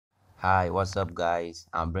Hi, what's up, guys?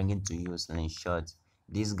 I'm bringing to you Slingshot.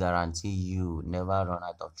 This guarantee you never run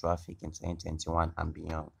out of traffic in 2021 and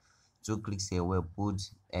beyond. 2 clicks away, put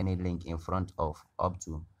any link in front of up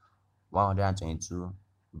to 122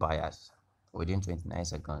 buyers within 29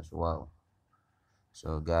 seconds. Wow.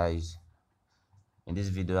 So, guys, in this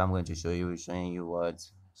video, I'm going to showing you what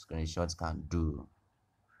screenshots can do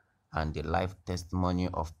and the life testimony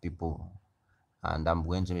of people. And I'm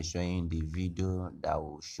going to be showing the video that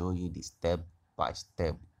will show you the step by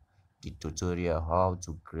step, the tutorial, how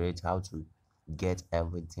to create, how to get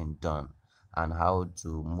everything done, and how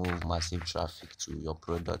to move massive traffic to your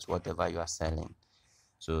product, whatever you are selling.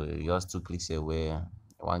 So just 2 clicks away.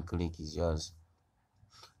 One click is just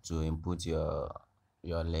to input your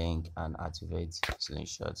link and activate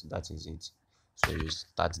Slingshot. That is it. So you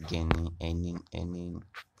start earning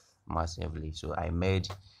massively. So I made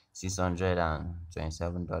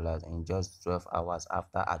 $627 in just 12 hours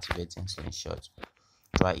after activating Slingshot.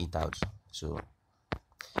 Try it out. So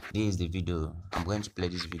this is the video. I'm going to play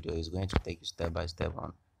this video. It's going to take you step by step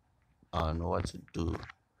on what to do.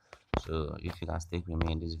 So if you can stick with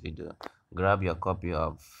me in this video, grab your copy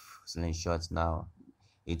of Slingshot now.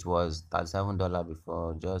 It was $37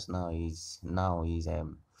 before. Just now is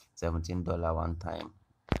 $17 one time.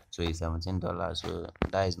 So it's $17. So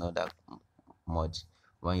that is not that much.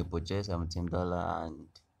 When you purchase $17 and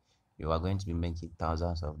you are going to be making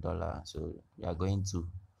thousands of dollars, so you are going to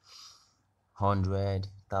hundred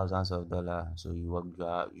thousands of dollars. So you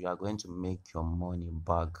are going to make your money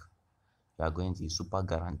back. You are going to be super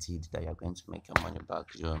guaranteed that you are going to make your money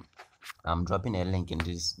back. So I'm dropping a link in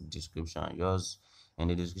this description. Yours in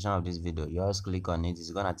the description of this video. Just click on it.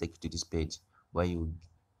 It's gonna take you to this page where you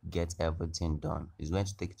get everything done. It's going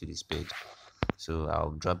to take you to this page. So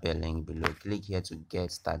I'll drop a link below. Click here to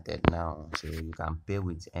get started now. So you can pay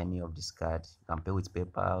with any of these cards. You can pay with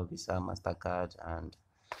PayPal, Visa, MasterCard, and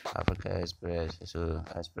Africa Express. So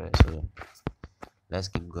let's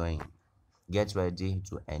keep going. Get ready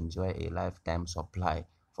to enjoy a lifetime supply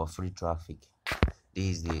for free traffic.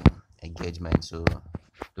 This is the engagement. So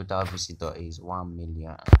total visitor is 1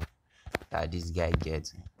 million that this guy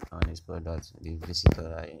gets on his product. The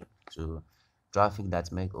visitor, so traffic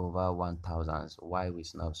that make over 1,000. Why we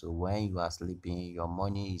snap? So when you are sleeping, your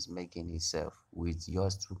money is making itself with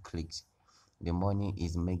just 2 clicks. The money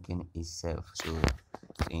is making itself. So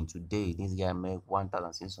in today, this guy make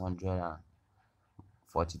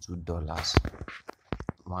 $1,642.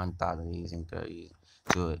 1,000 is incredible.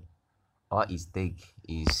 So all it take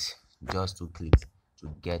is just 2 clicks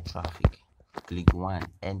to get traffic. Click 1,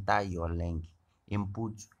 enter your link,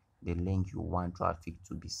 input the link you want traffic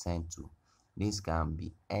to be sent to. This can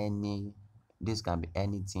be anything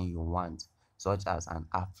you want, such as an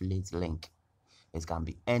affiliate link. It can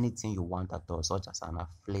be anything you want at all, such as an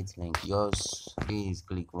affiliate link. Just please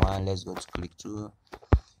click 1. Let's go to click 2.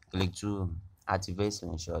 Click 2, activate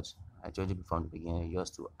Slingshot. I told you from the beginning,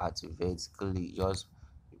 just to activate, just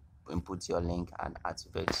input your link and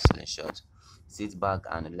activate Slingshot. Sit back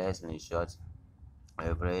and let Slingshot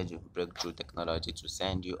leverage breakthrough technology to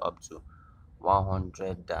send you up to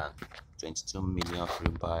 122 million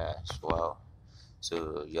free buyers. Wow.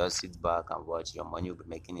 So just sit back and watch. Your money will be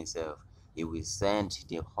making itself. It will send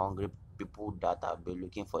the hungry people that have been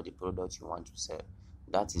looking for the product you want to sell.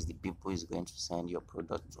 That is the people is going to send your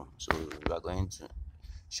product to. So you are going to,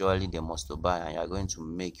 surely they must buy, and you are going to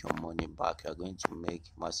make your money back. You are going to make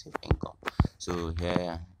massive income. So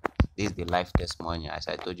here, this is the life testimony. As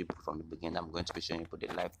I told you from the beginning, I'm going to be showing you the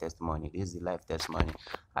life testimony. This is the life testimony.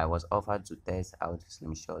 I was offered to test out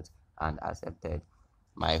Slingshot and accepted.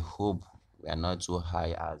 My hope were not too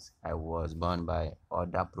high as I was burned by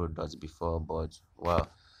other products before, but well,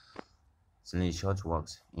 Slingshot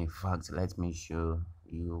works. In fact, let me show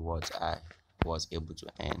you what I was able to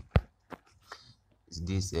earn.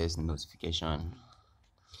 This is notification.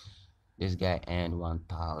 This guy earned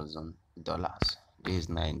 $1,000. This is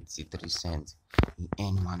 93 cents. He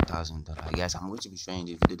earned $1,000. Guys, I'm going to be showing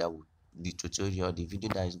the video that the tutorial, the video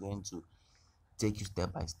that is going to take you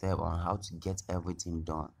step by step on how to get everything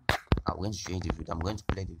done. I'm going to show you the video. I'm going to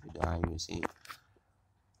play the video and you will see.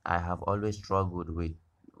 I have always struggled with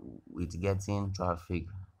getting traffic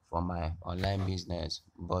for my online business,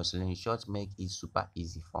 but Slingshot make it super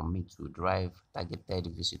easy for me to drive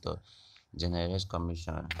targeted visitor, generate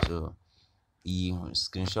commission. So the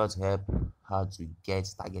screenshots help how to get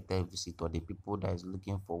targeted visitor, the people that is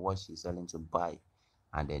looking for what she's selling to buy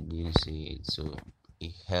and they didn't see it. So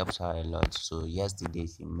it helps her a lot. So yesterday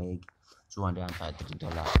she made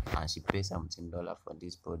 $233 and she paid $17 for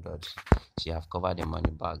this product. She have covered the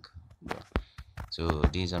money back. So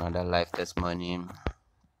this is another life testimony.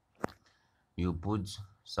 you put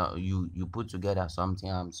you put together something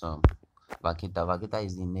handsome. Vakita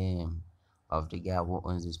is the name of the guy who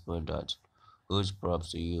owns this product. Huge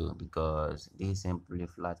props to you because this simply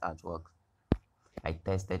flat artwork. I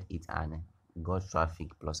tested it and got traffic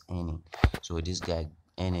plus earning. So this guy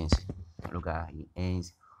earns, look at, he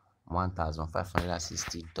earns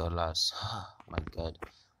 $1,560. My God,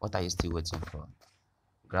 what are you still waiting for?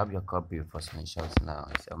 Grab your copy for Slingshot now.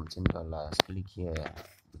 It's $17. Click here.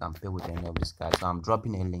 You can pay with any of these cards. So I'm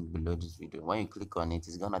dropping a link below this video. When you click on it,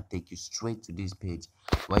 it's gonna take you straight to this page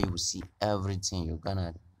where you will see everything. You're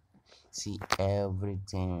gonna see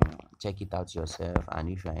everything. Check it out yourself, and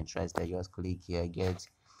if you're interested, just click here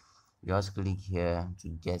to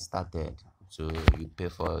get started. So you pay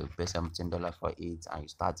 $17 for it and you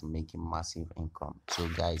start making massive income. So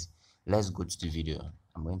guys, let's go to the video.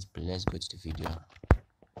 Let's go to the video.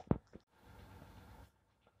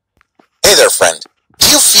 Hey there, friend. Do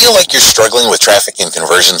you feel like you're struggling with traffic and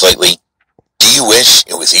conversions lately? Do you wish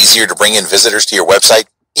it was easier to bring in visitors to your website,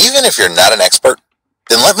 even if you're not an expert?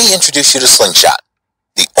 Then let me introduce you to Slingshot,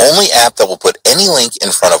 the only app that will put any link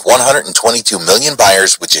in front of 122 million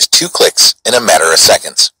buyers with just 2 clicks in a matter of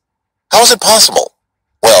seconds. How is it possible?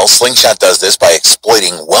 Well, Slingshot does this by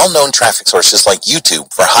exploiting well-known traffic sources like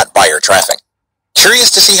YouTube for hot buyer traffic. Curious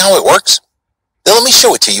to see how it works? Then let me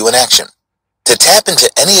show it to you in action. To tap into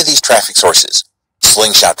any of these traffic sources,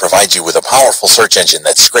 Slingshot provides you with a powerful search engine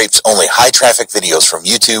that scrapes only high-traffic videos from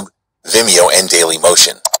YouTube, Vimeo, and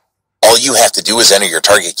Dailymotion. All you have to do is enter your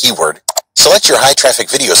target keyword, select your high-traffic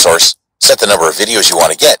video source, set the number of videos you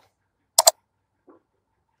want to get,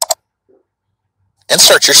 and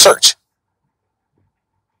start your search.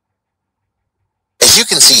 As you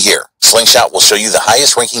can see here, Slingshot will show you the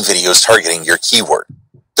highest-ranking videos targeting your keyword.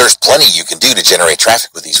 There's plenty you can do to generate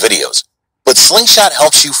traffic with these videos, but Slingshot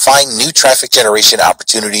helps you find new traffic generation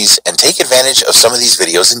opportunities and take advantage of some of these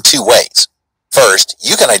videos in 2 ways. First,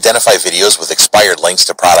 you can identify videos with expired links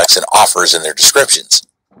to products and offers in their descriptions.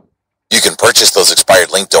 You can purchase those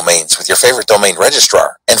expired link domains with your favorite domain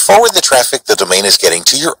registrar and forward the traffic the domain is getting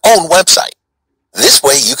to your own website. This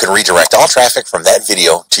way, you can redirect all traffic from that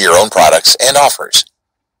video to your own products and offers.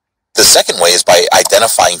 The second way is by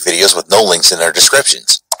identifying videos with no links in their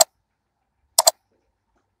descriptions.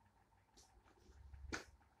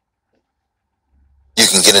 You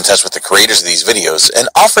can get in touch with the creators of these videos and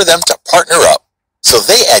offer them to partner up so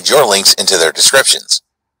they add your links into their descriptions.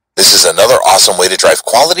 This is another awesome way to drive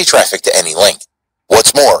quality traffic to any link.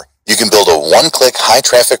 What's more, you can build a one-click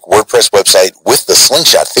high-traffic WordPress website with the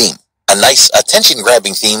Slingshot theme, a nice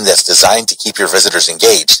attention-grabbing theme that's designed to keep your visitors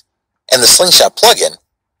engaged, and the Slingshot plugin,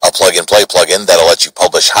 a plug-and-play plugin that'll let you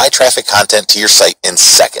publish high-traffic content to your site in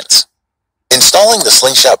seconds. Installing the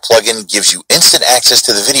Slingshot plugin gives you instant access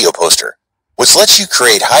to the video poster, which lets you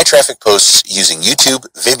create high-traffic posts using YouTube,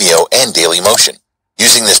 Vimeo, and Dailymotion.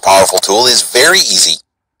 Using this powerful tool is very easy,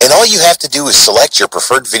 and all you have to do is select your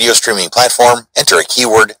preferred video streaming platform, enter a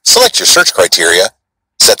keyword, select your search criteria,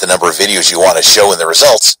 set the number of videos you want to show in the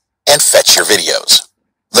results, and fetch your videos.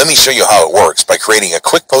 Let me show you how it works by creating a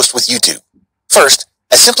quick post with YouTube. First,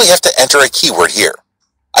 I simply have to enter a keyword here.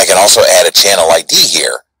 I can also add a channel ID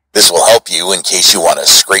here. This will help you in case you want to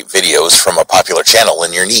scrape videos from a popular channel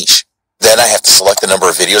in your niche. Then I have to select the number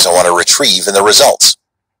of videos I want to retrieve in the results.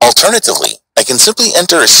 Alternatively, I can simply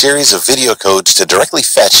enter a series of video codes to directly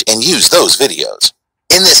fetch and use those videos.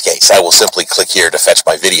 In this case, I will simply click here to fetch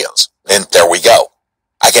my videos. And there we go.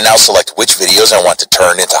 I can now select which videos I want to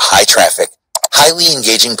turn into high-traffic, highly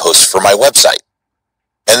engaging posts for my website.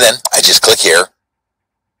 And then I just click here,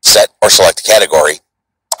 set or select a category,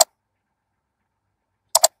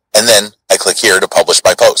 and then I click here to publish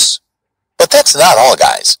my posts. But that's not all,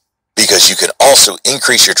 guys, because you can also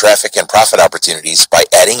increase your traffic and profit opportunities by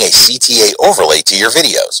adding a CTA overlay to your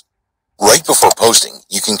videos. Right before posting,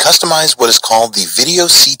 you can customize what is called the Video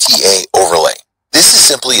CTA overlay. This is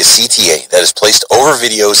simply a CTA that is placed over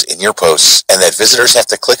videos in your posts and that visitors have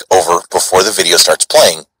to click over before the video starts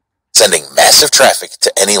playing, sending massive traffic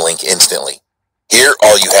to any link instantly. Here,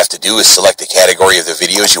 all you have to do is select the category of the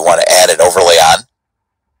videos you want to add an overlay on,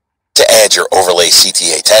 to add your overlay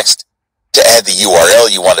CTA text, to add the URL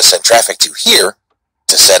you want to send traffic to here,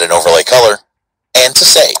 to set an overlay color, and to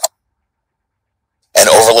save. An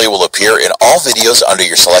overlay will appear in all videos under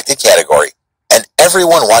your selected category, and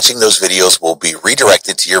everyone watching those videos will be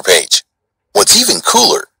redirected to your page. What's even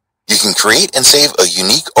cooler, you can create and save a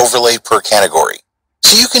unique overlay per category,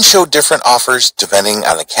 so you can show different offers depending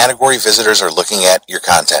on the category visitors are looking at your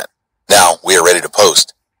content. Now we are ready to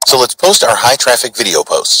post, so let's post our high traffic video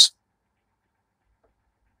posts.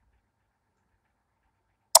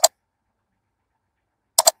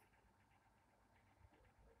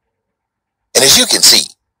 And as you can see,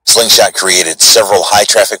 Slingshot created several high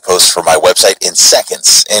traffic posts for my website in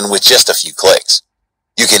seconds and with just a few clicks.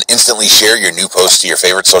 You can instantly share your new posts to your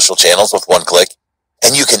favorite social channels with one click,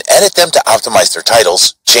 and you can edit them to optimize their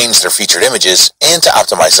titles, change their featured images, and to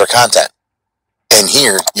optimize their content. And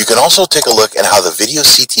here, you can also take a look at how the video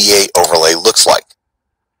CTA overlay looks like.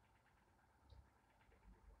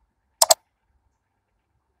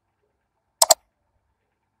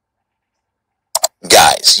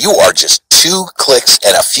 Guys, you are just 2 clicks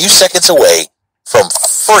and a few seconds away from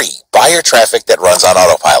free buyer traffic that runs on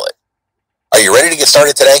autopilot. Are you ready to get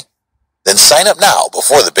started today? Then sign up now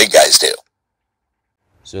before the big guys do.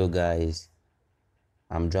 So guys,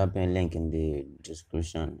 I'm dropping a link in the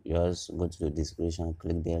description. Just go to the description,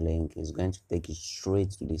 click the link. It's going to take you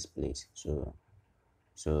straight to this place. So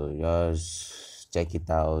just check it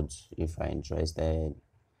out if you're interested.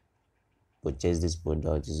 Purchase this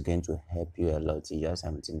product. It's going to help you a lot. It's just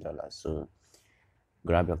 $17. So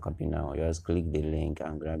grab your copy now. Just click the link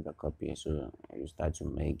and grab your copy. So you start to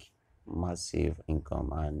make massive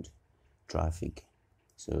income and traffic.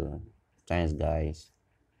 So thanks guys.